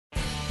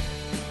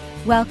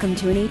Welcome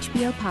to an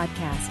HBO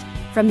podcast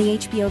from the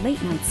HBO Late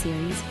Night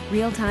series,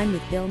 Real Time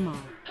with Bill Maher.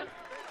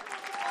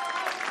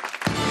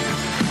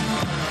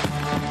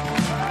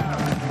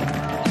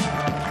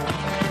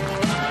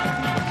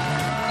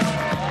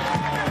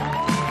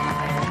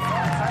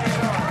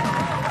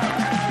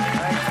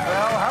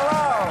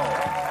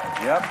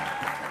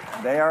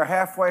 They are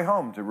halfway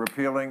home to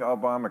repealing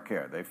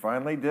Obamacare. They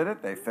finally did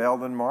it. They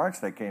failed in March.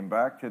 They came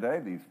back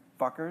today, these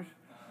fuckers.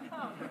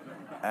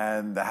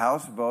 And the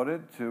House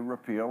voted to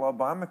repeal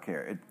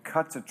Obamacare. It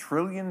cuts $1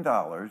 trillion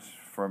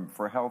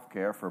for health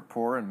care for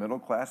poor and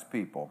middle-class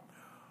people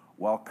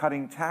while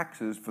cutting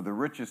taxes for the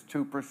richest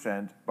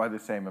 2% by the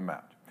same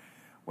amount.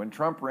 When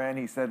Trump ran,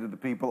 he said to the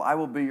people, "I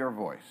will be your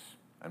voice."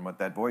 And what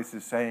that voice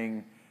is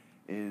saying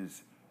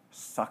is,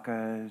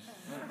 suckers.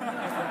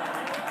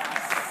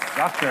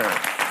 Suckers.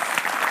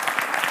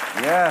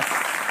 Yes.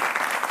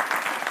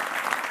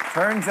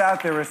 Turns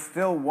out there is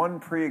still one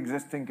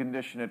pre-existing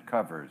condition it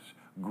covers: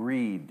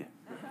 greed.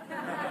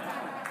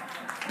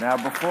 Now,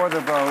 before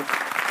the vote,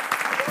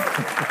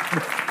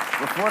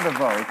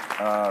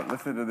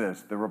 listen to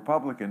this. The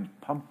Republicans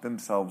pumped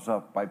themselves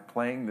up by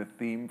playing the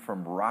theme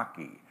from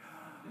Rocky.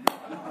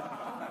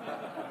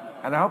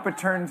 And I hope it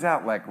turns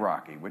out like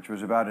Rocky, which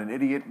was about an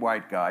idiot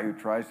white guy who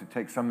tries to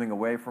take something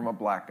away from a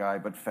black guy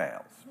but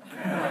fails.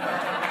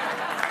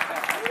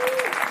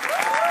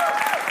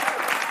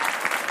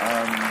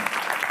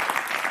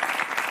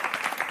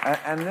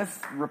 And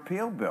this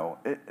repeal bill,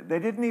 they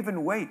didn't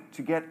even wait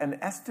to get an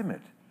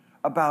estimate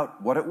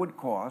about what it would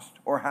cost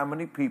or how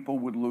many people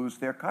would lose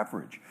their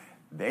coverage.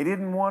 They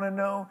didn't want to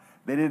know.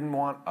 They didn't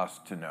want us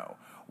to know.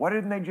 Why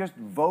didn't they just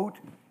vote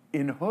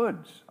in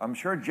hoods? I'm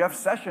sure Jeff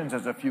Sessions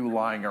has a few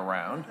lying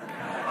around.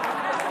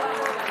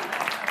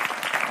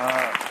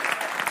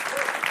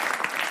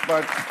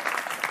 But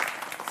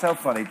so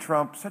funny.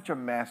 Trump, such a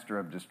master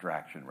of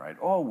distraction, right?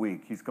 All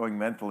week he's going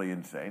mentally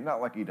insane. Not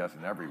like he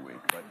doesn't every week,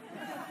 but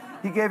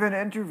he gave an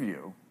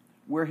interview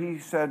where he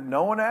said,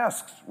 no one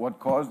asks what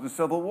caused the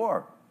Civil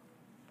War.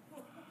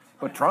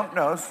 But Trump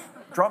knows.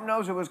 Trump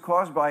knows it was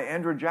caused by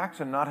Andrew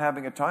Jackson not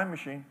having a time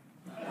machine.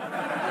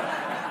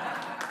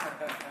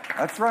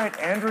 That's right,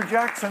 Andrew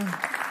Jackson.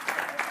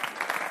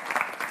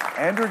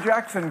 Andrew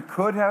Jackson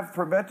could have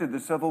prevented the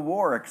Civil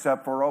War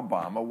except for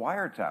Obama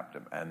wiretapped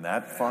him, and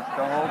that fucked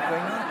the whole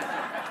thing up.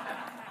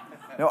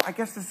 No, I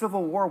guess the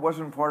Civil War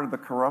wasn't part of the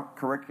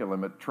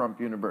curriculum at Trump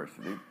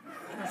University,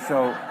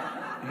 so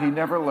he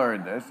never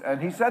learned this.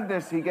 And he said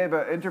this, he gave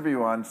an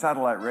interview on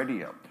satellite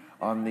radio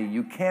on the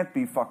You Can't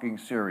Be Fucking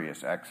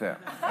Serious XM.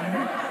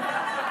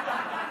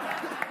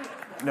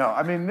 No,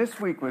 I mean, this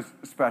week was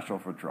special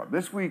for Trump.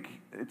 This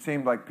week, it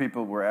seemed like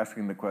people were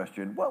asking the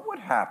question, what would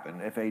happen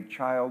if a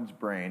child's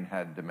brain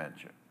had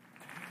dementia?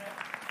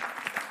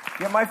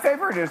 Yeah, my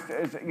favorite is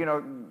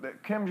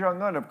Kim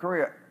Jong-un of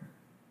Korea,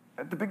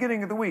 at the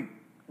beginning of the week,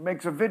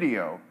 makes a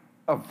video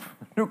of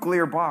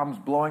nuclear bombs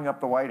blowing up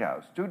the White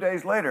House. 2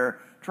 days later,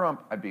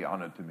 Trump, I'd be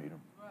honored to meet him.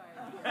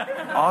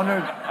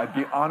 I'd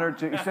be honored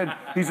to. He said,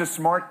 he's a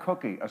smart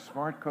cookie.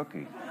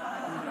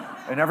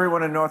 And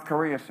everyone in North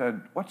Korea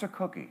said, what's a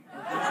cookie?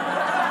 A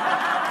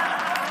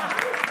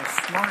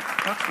smart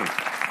cookie.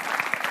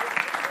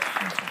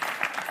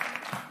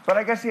 But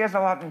I guess he has a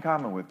lot in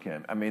common with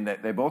Kim. I mean,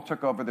 they both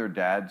took over their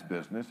dad's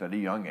business at a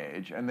young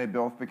age, and they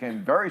both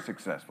became very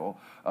successful,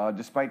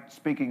 despite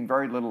speaking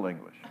very little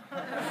English.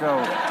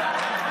 So,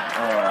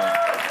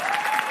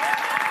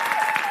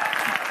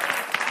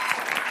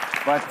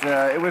 but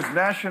it was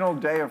National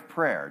Day of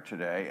Prayer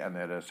today, and they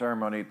had a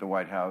ceremony at the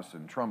White House,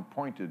 and Trump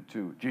pointed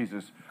to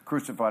Jesus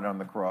crucified on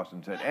the cross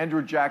and said,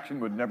 Andrew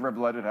Jackson would never have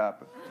let it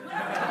happen.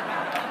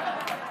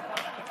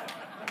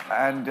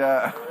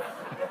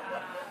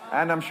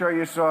 And I'm sure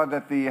you saw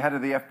that the head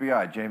of the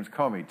FBI, James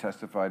Comey,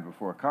 testified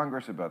before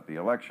Congress about the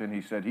election.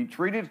 He said he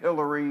treated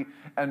Hillary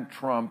and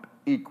Trump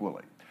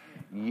equally.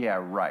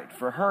 Yeah, right.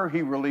 For her,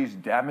 he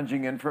released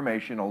damaging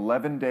information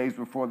 11 days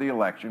before the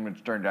election,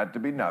 which turned out to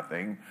be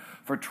nothing.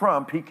 For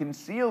Trump, he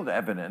concealed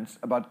evidence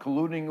about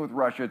colluding with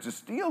Russia to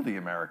steal the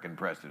American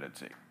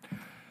presidency.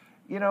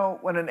 You know,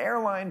 when an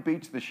airline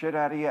beats the shit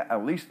out of you,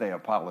 at least they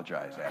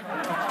apologize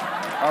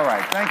after. All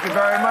right, thank you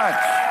very much.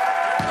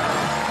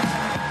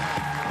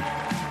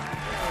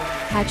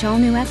 Catch all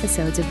new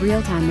episodes of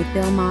Real Time with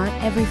Bill Maher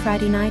every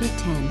Friday night at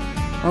 10,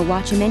 or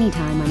watch him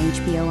anytime on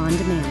HBO On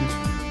Demand.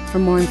 For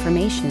more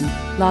information,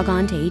 log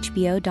on to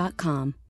HBO.com.